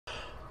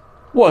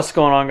What's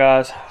going on,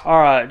 guys?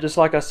 Alright, just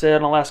like I said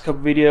in the last couple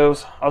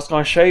videos, I was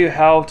going to show you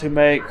how to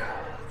make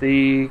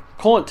the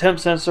coolant temp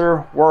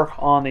sensor work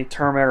on the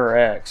Terminator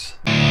X.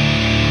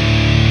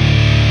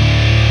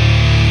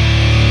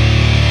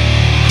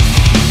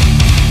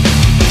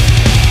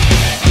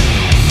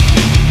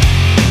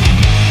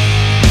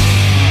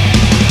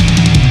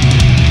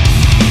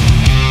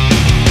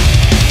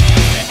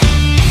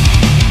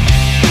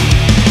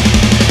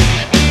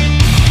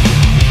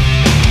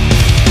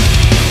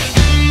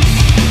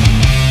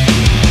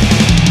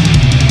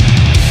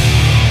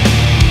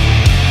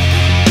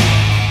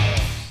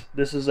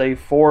 This is a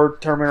Ford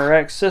Terminator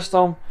X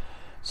system,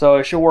 so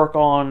it should work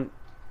on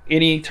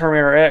any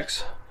Terminator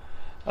X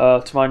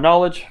to my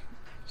knowledge.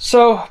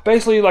 So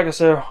basically, like I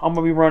said, I'm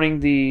going to be running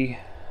the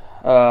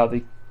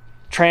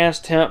trans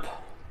temp,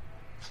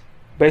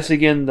 basically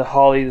getting the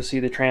Holley to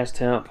see the trans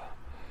temp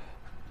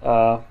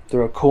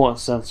through a coolant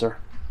sensor.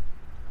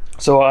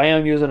 So I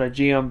am using a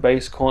GM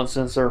based coolant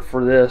sensor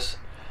for this.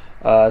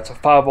 It's a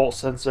 5-volt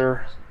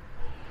sensor,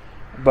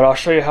 but I'll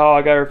show you how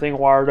I got everything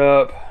wired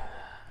up.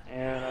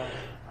 And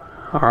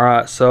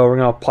alright, so we're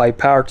going to apply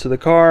power to the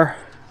car.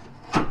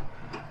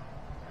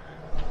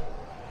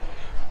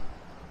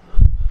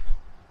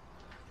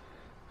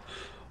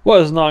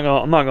 I'm not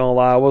gonna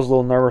lie, I was a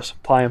little nervous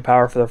applying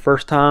power for the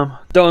first time.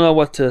 Don't know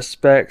what to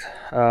expect.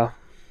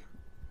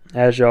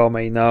 As y'all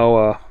may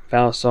know,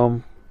 found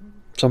some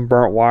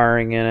burnt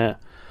wiring in it,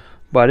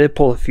 but I did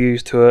pull the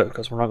fuse to it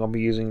because we're not going to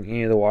be using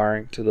any of the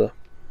wiring to the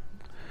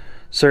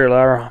serial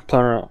ladder. I'm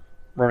planning on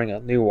running a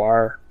new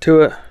wire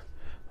to it,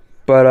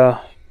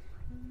 but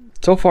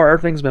so far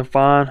everything's been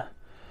fine.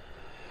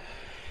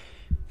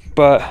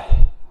 But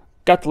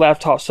got the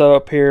laptop set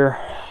up here.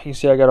 You can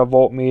see I got a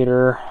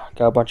voltmeter,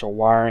 got a bunch of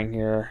wiring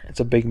here.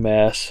 It's a big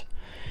mess,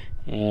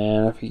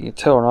 and if you can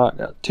tell or not,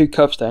 got 2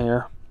 cups down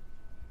here.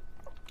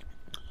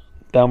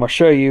 Now I'm going to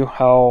show you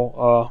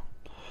how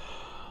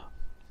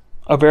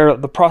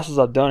the process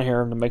I've done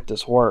here to make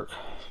this work.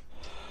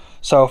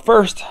 So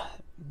first,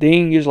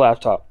 use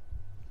laptop.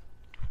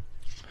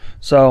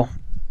 So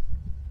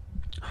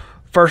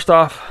first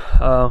off,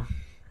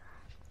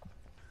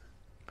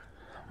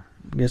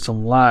 get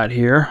some light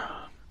here.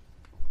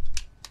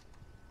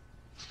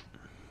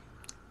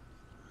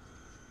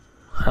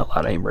 That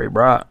light ain't very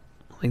bright.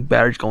 I think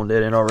battery's going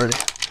dead end already.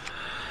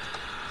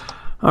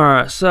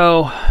 Alright,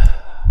 so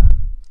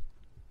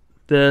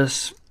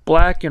this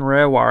black and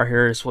red wire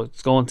here is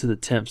what's going to the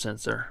temp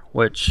sensor,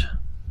 which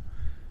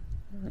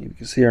you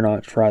can see or not,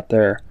 it's right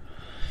there.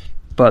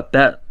 But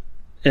that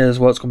is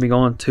what's going to be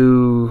going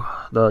to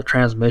the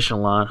transmission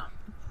line.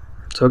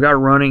 So I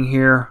got running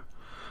here,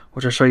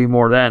 which I'll show you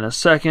more of that in a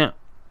second.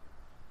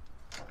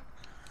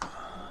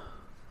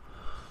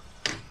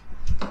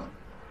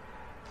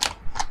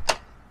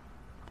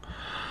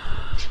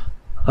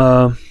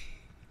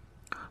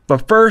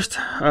 But first,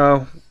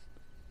 you're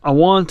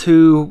going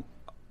to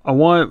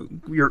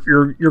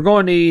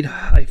need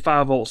a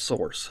 5-volt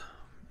source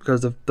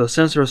because the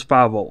sensor is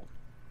 5-volt.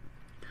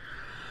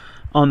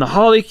 On the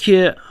Holley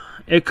kit,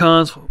 it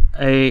comes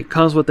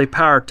with a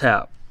power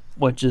tap,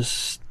 which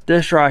is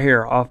this right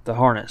here off the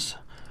harness.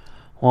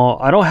 Well,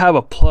 I don't have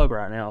a plug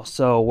right now,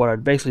 so what I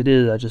basically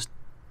did is I just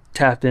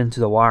tapped into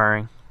the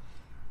wiring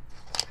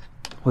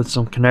with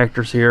some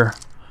connectors here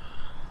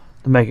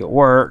to make it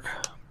work.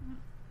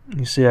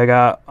 You see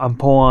I'm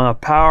pulling a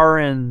power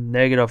and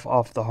negative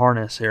off the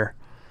harness here.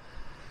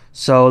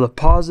 So the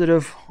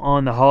positive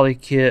on the Holley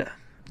kit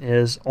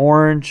is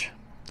orange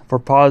for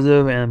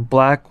positive and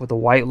black with a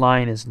white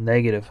line is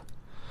negative.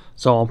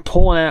 So I'm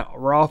pulling that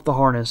right off the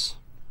harness,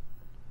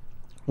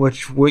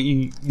 which what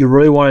you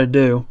really want to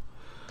do.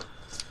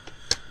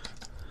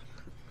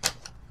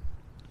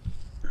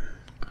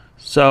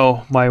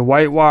 So my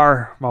white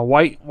wire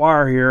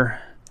here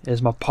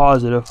is my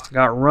positive. I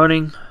got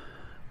running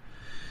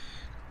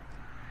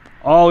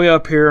all the way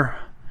up here,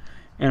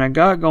 and I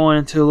got going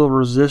into a little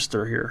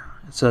resistor here.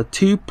 It's a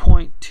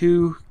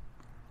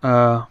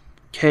 2.2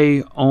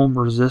 K ohm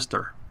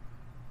resistor.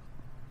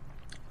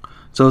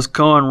 So it's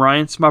going right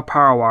into my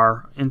power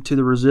wire, into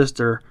the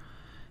resistor,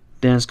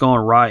 then it's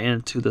going right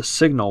into the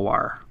signal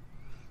wire,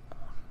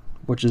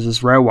 which is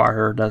this red wire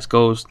here that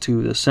goes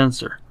to the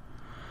sensor.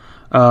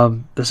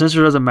 The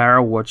sensor doesn't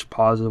matter which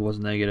positive was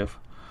negative,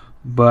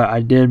 but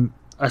I did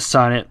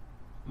assign it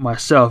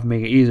myself,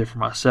 make it easier for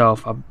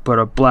myself. I put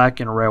a black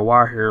and a red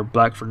wire here,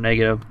 black for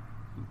negative,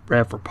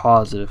 red for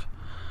positive.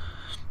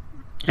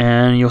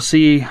 And you'll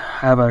see I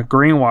have a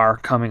green wire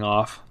coming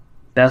off.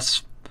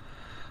 That's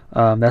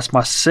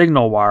my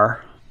signal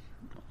wire.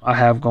 I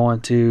have going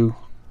to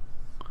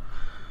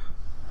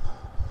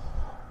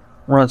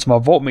run to my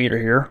voltmeter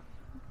here,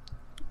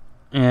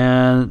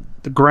 and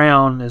the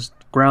ground is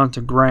ground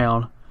to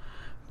ground,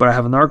 but I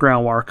have another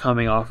ground wire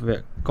coming off of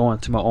it going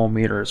to my ohm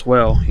meter as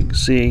well. You can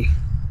see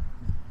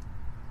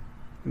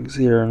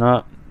it or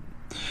not.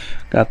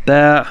 Got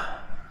that,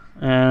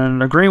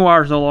 and the green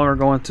wire is no longer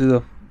going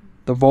to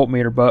the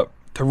voltmeter, but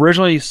to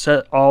originally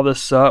set all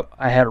this up,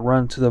 I had it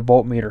run to the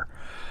voltmeter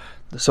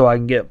so I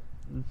can get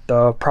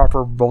the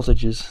proper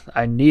voltages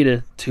I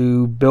needed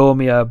to build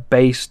me a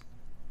base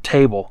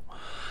table.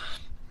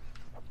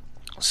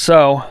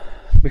 So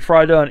before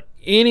I done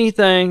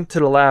anything to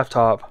the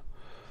laptop,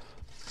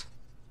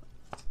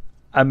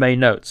 I made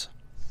notes.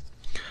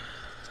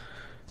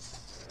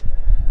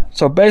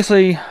 So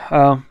basically,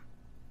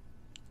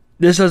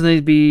 this doesn't need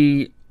to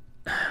be.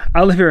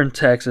 I live here in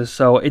Texas,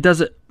 so it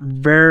doesn't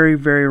very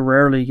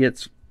rarely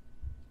gets,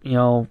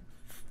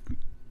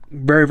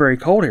 very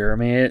cold here. I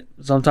mean,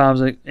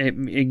 sometimes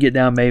it get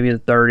down maybe the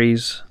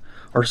 30s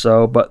or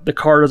so, but the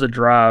car doesn't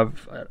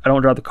drive. I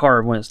don't drive the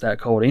car when it's that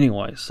cold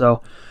anyway.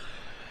 So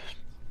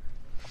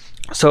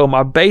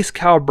my base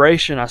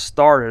calibration I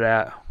started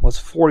at was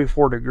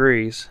 44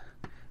 degrees,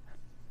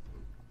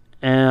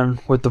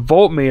 and with the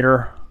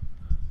voltmeter,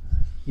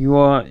 you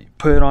want to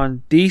put it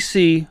on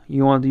DC.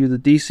 You want to use the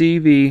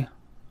DCV,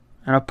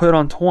 and I put it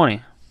on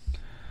 20.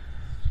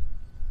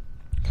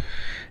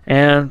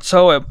 And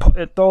so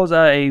it throws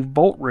out a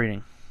volt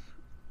reading,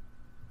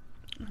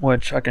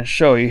 which I can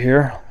show you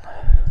here.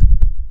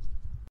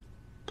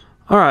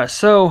 Alright,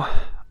 so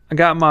I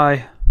got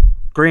my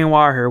green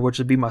wire here, which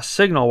would be my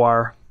signal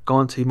wire,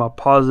 going to my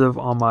positive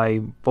on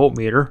my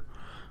voltmeter,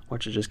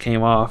 which it just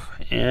came off.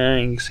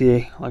 And you can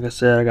see, like I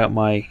said, I got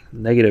my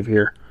negative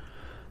here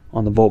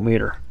on the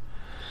voltmeter.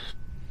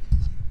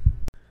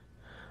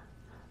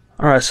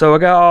 Alright, so I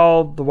got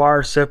all the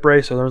wires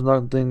separated, so there's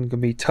nothing to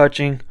be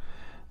touching.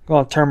 I'm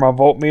going to turn my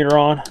voltmeter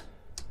on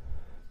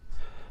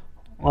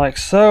like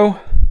so,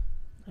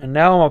 and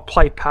now I'm going to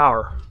play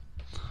power.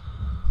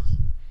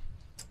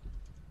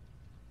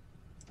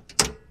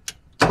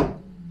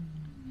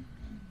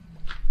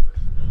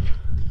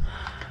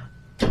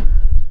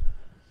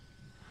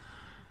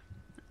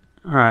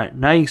 Alright,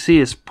 now you can see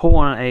it's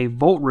pulling a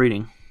volt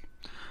reading.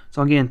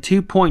 So I'm getting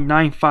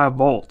 2.95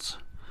 volts,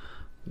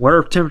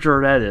 whatever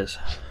temperature that is.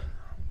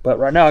 But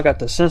right now I got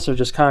the sensor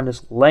just kind of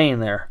just laying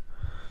there.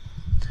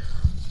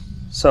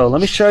 So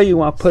let me show you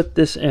when I put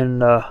this in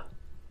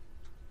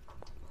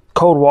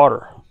cold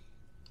water.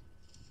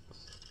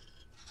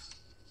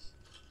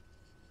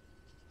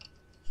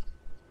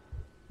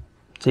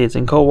 See, it's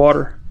in cold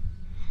water.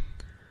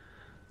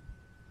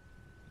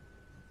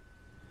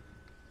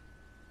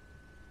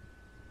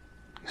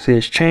 See,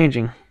 it's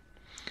changing.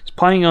 It's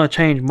probably not going to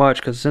change much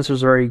because the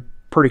sensor's already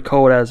pretty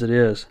cold as it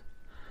is.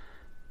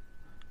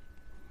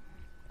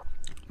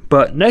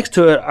 But next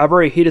to it, I've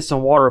already heated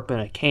some water up in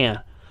a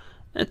can.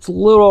 It's a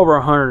little over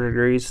 100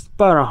 degrees,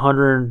 about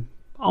 100,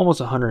 almost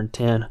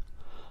 110.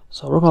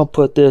 So we're going to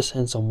put this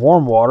in some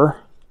warm water.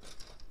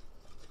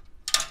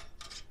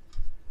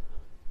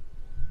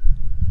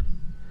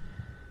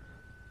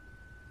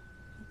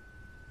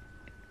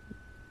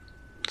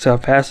 See how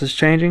fast it's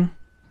changing?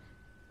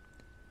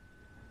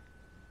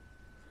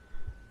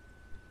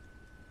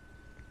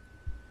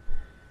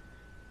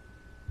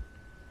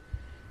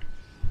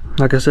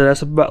 Like I said,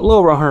 that's about a little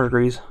over 100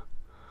 degrees.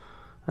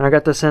 And I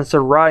got the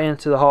sensor right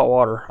into the hot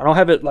water. I don't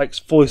have it like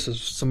fully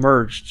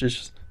submerged,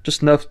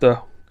 just enough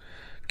to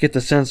get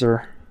the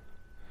sensor.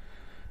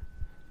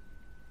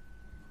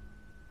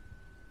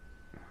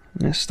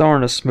 And it's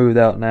starting to smooth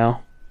out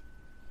now.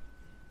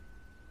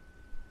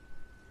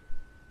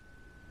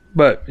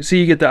 But you see,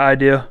 you get the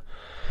idea.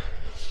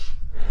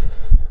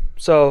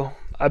 So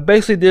I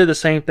basically did the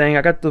same thing.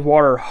 I got the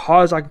water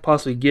hot as I can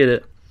possibly get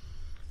it,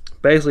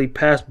 basically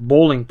past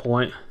boiling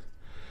point.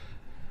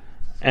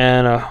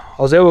 And I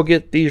was able to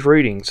get these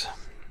readings.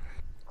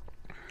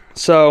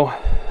 So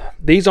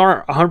these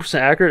aren't 100%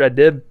 accurate. I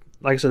did,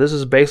 like I said, this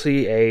is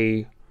basically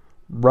a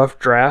rough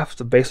draft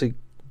to basically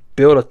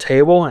build a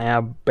table,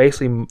 and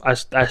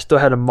I still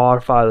had to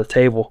modify the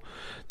table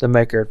to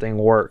make everything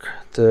work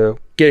to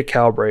get it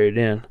calibrated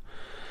in.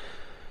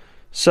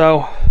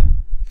 So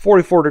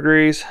 44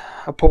 degrees,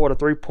 I pulled a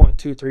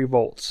 3.23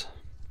 volts.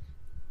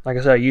 Like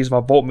I said, I used my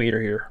voltmeter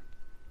here.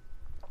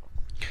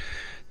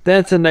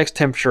 Then to the next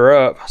temperature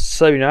up,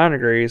 79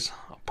 degrees,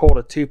 I pulled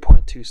a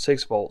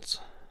 2.26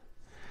 volts.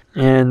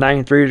 And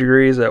 93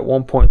 degrees at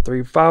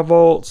 1.35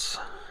 volts,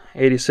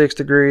 86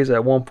 degrees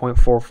at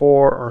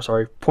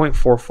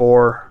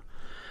 0.44,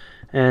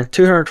 and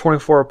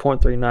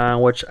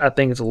 224.39, which I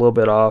think is a little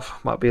bit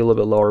off. Might be a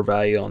little bit lower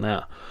value on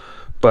that.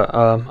 But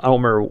I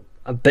don't remember.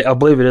 I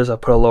believe it is. I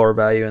put a lower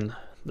value in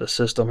the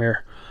system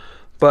here.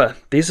 But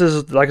this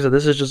is, like I said,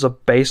 this is just a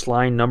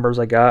baseline numbers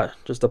I got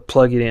just to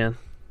plug it in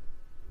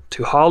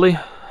to Holley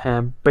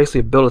and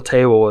basically build a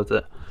table with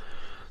it.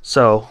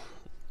 So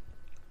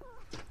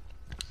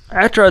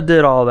after I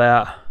did all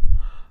that,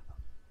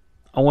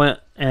 I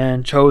went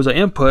and chose an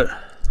input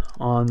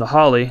on the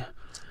Holley,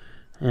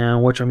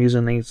 and which I'm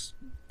using these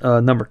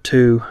number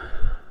 2.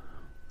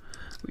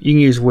 You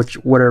can use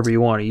whatever you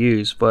want to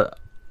use, but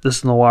this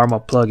is the wire I'm gonna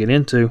plug it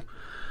into.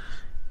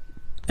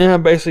 And I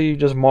basically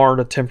just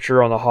monitor the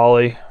temperature on the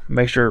Holley,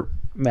 make sure it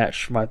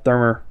match my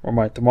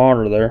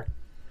thermometer there.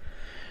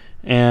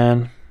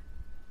 And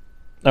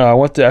I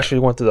actually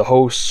went through the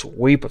whole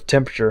sweep of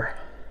temperature,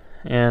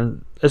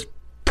 and it's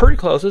pretty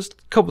close. It's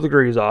a couple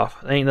degrees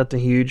off. It ain't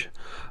nothing huge.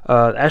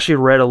 Actually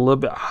read a little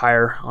bit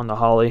higher on the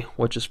Holley,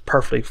 which is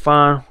perfectly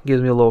fine.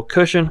 Gives me a little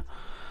cushion.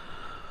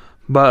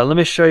 But let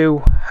me show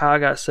you how I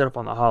got set up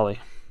on the Holley.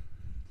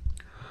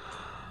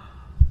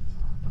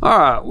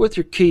 Alright, with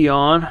your key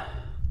on,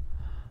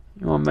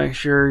 you want to make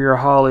sure your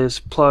Holley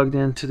is plugged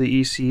into the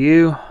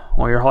ECU,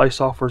 or your Holley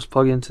software is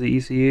plugged into the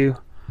ECU.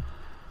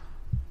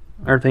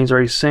 Everything's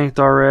already synced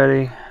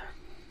already.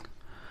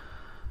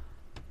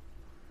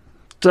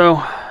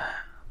 So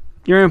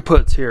your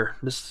inputs here,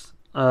 your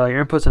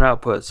inputs and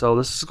outputs. So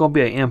this is going to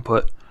be an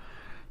input.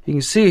 You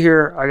can see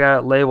here I got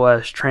it labeled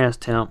as trans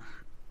temp.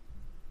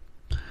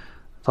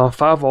 It's on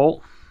 5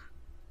 volt.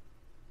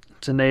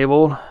 It's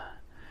enabled,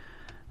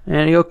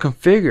 and you'll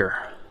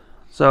configure.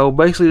 So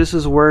basically, this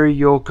is where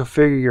you'll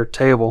configure your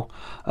table.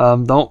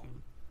 Don't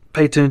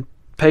pay too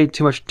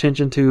much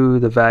attention to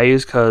the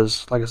values,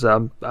 because, like I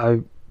said,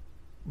 I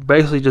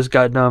basically just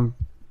got done,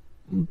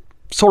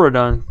 sort of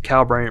done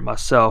calibrating it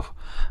myself.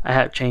 I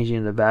haven't changed any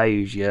of the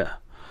values yet,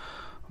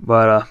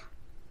 but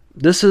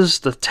this is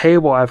the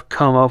table I've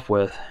come up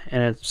with,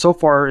 and so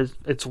far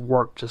it's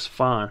worked just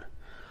fine.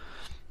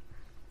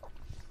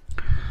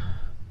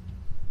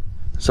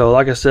 So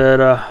like I said,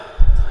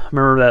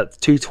 remember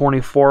that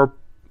 224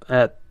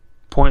 at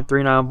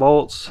 0.39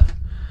 volts,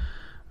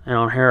 and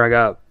on here I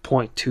got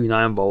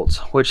 0.29 volts,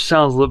 which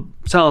sounds a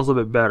little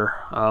bit better.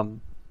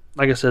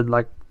 Like I said,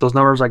 like those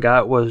numbers I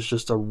got was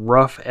just a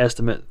rough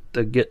estimate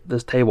to get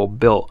this table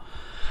built.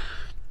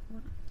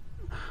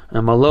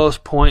 And my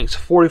lowest point's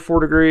 44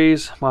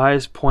 degrees, my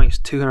highest point's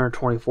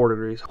 224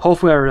 degrees.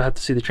 Hopefully I don't have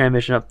to see the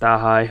transmission up that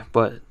high,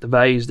 but the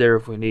value's there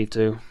if we need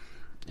to,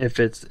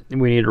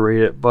 we need to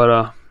read it.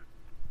 But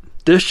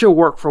this should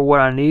work for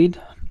what I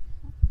need.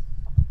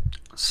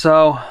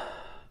 So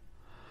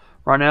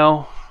right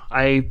now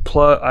I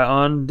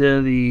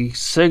undid the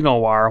signal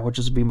wire, which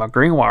is be my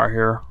green wire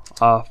here,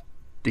 off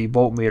the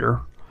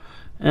voltmeter,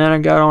 and I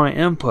got on an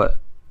input.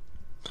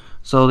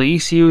 So the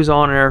ECU is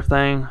on and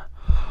everything.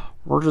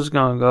 We're just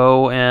gonna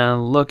go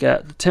and look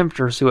at the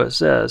temperature, see what it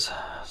says.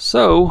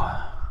 So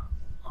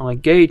on a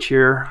gauge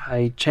here,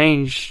 I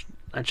changed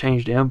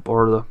the input,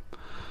 or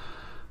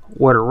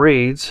what it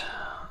reads.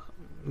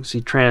 You can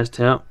see trans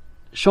temp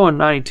showing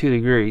 92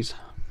 degrees.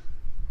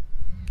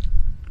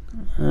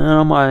 And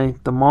on my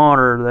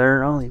thermometer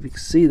there, I don't know if you can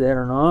see that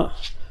or not.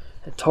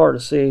 It's hard to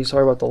see.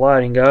 Sorry about the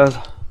lighting, guys.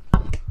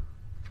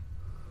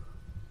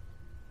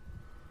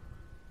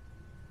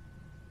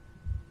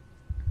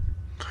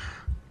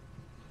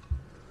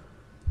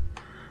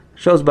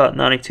 Shows about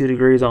 92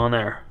 degrees on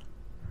there.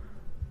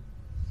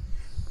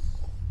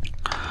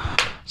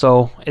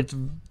 So it's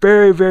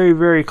very, very,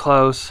 very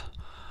close.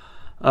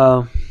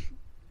 And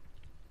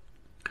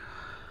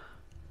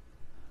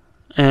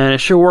it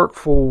should work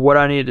for what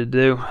I need to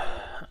do.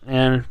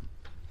 And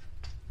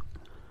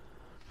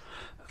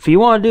if you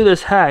want to do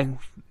this hack,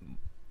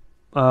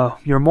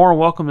 you're more than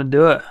welcome to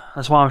do it.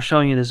 That's why I'm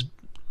showing you this,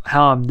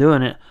 how I'm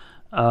doing it.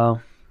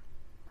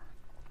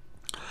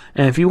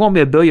 And if you want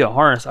me to build you a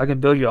harness, I can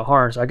build you a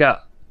harness. I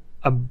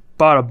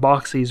bought a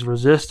box of these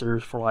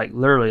resistors for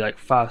literally like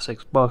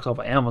 $5-6 off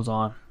of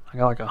Amazon. I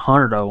got like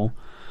 100 of them.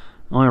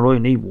 I only really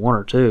need 1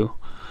 or 2.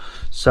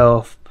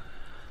 So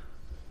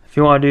if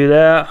you want to do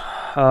that,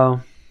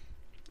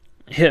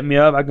 hit me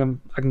up. I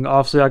can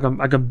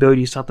build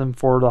you something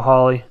for the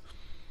Holley.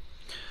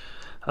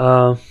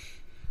 What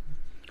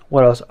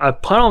else? I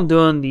plan on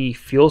doing the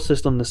fuel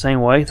system the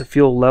same way, the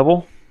fuel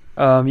level.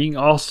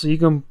 You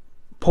can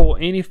pull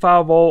any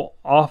 5 volt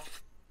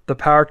off the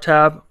power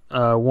tab.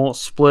 Won't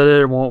split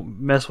it, won't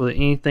mess with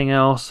anything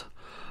else.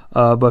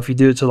 But if you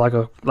do it to like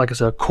I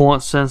said, a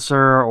coolant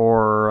sensor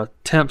or a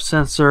temp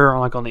sensor,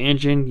 like on the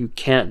engine, you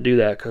can't do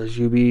that, because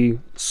you'll be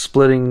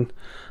splitting.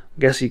 I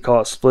guess you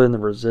call it splitting the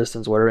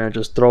resistance, whatever, and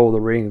just throw the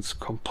readings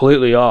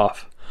completely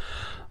off.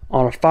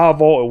 On a 5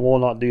 volt, it will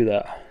not do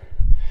that.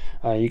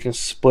 You can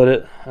split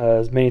it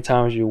as many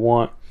times as you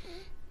want.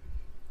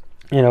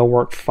 It'll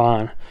work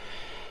fine.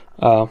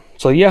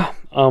 So yeah,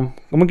 I'm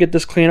gonna get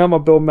this cleaned up. I'm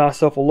gonna build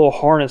myself a little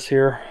harness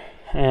here,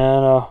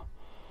 and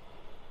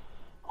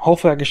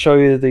hopefully I can show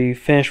you the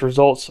finished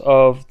results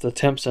of the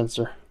temp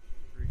sensor.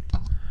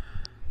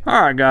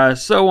 Alright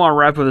guys, so I want to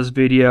wrap up this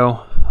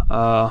video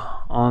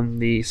on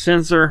the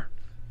sensor.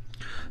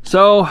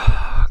 So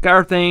got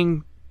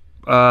everything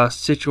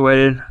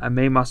situated. I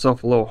made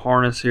myself a little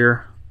harness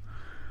here.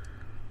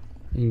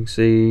 You can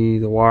see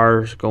the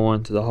wires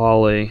going to the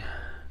Holley.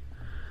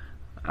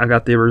 I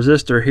got the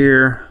resistor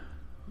here.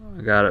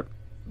 I got it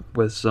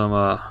with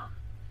some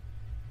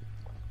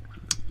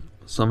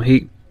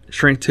heat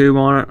shrink tube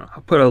on it. I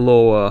put a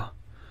little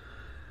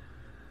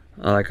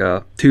like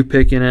a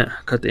toothpick in it,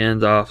 cut the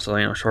ends off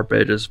so sharp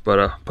edges,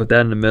 but put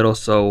that in the middle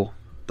so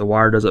the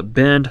wire doesn't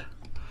bend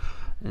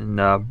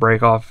and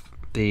break off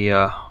the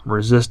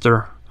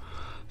resistor.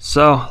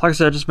 So like I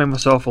said, I just made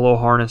myself a little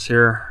harness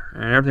here,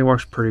 and everything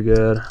works pretty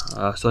good.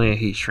 Still need to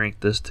heat shrink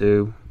this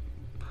tube,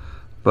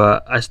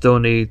 but I still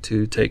need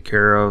to take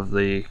care of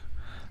the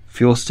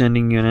fuel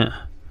sending unit.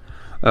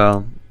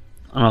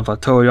 I don't know if I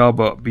told y'all,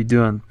 but be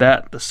doing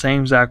that the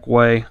same exact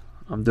way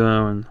I'm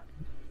doing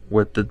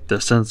with the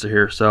sensor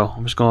here. So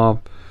I'm just gonna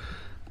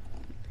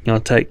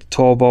take the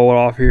 12 volt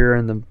off here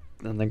and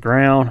the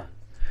ground,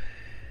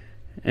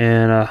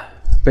 and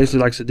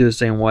basically likes to do the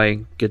same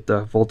way, get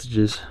the voltage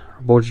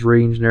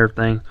readings and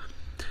everything.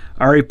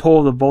 I already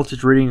pulled the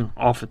voltage reading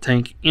off the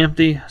tank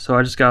empty, so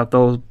I just got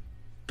those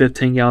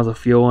 15 gallons of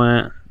fuel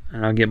in it,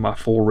 and I'll get my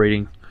full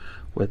reading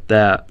with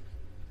that.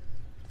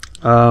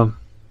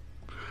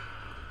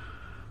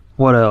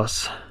 What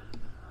else?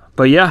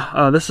 But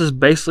yeah, this is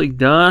basically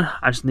done.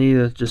 I just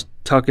need to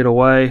tuck it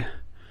away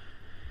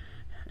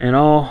and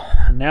all.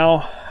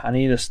 Now I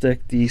need to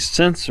stick the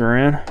sensor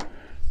in.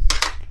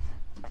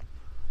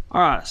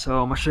 Alright,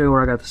 so I'm gonna show you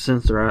where I got the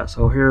sensor at.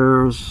 So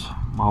here's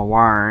my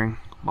wiring,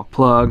 my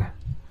plug.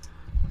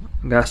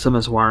 I got some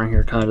of this wiring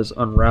here kind of just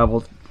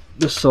unraveled,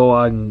 just so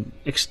I can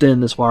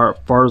extend this wire as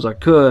far as I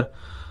could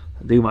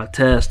and do my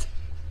test.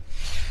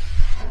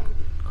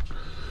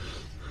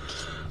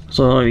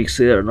 So I don't know if you can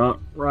see that or not.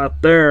 Right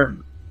there,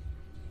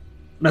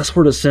 that's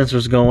where the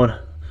sensor's going.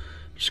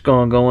 Just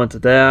gonna go into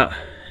that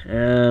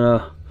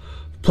and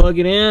plug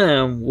it in,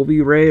 and we'll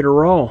be ready to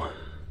roll.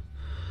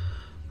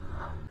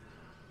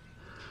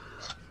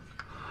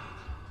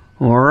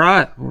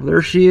 Alright, well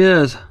there she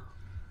is.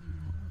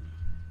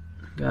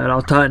 Got it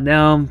all tightened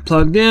down,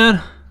 plugged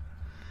in.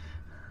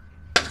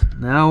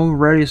 Now we're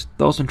ready to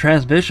throw some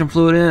transmission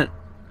fluid in it.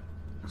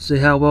 See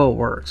how well it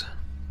works.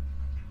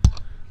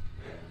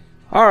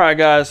 Alright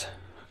guys,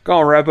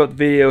 gonna wrap up the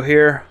video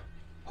here.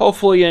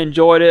 Hopefully you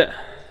enjoyed it.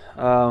 It's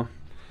a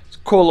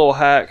cool little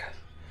hack.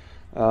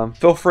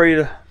 Feel free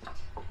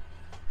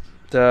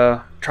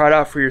to try it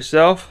out for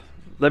yourself.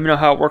 Let me know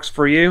how it works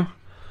for you.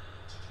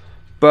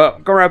 But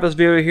I'm gonna wrap this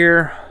video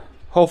here.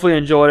 Hopefully you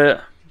enjoyed it.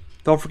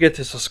 Don't forget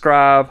to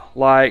subscribe,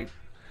 like,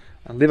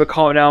 and leave a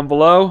comment down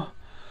below.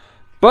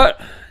 But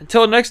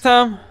until next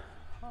time,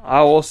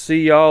 I will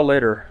see y'all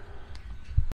later.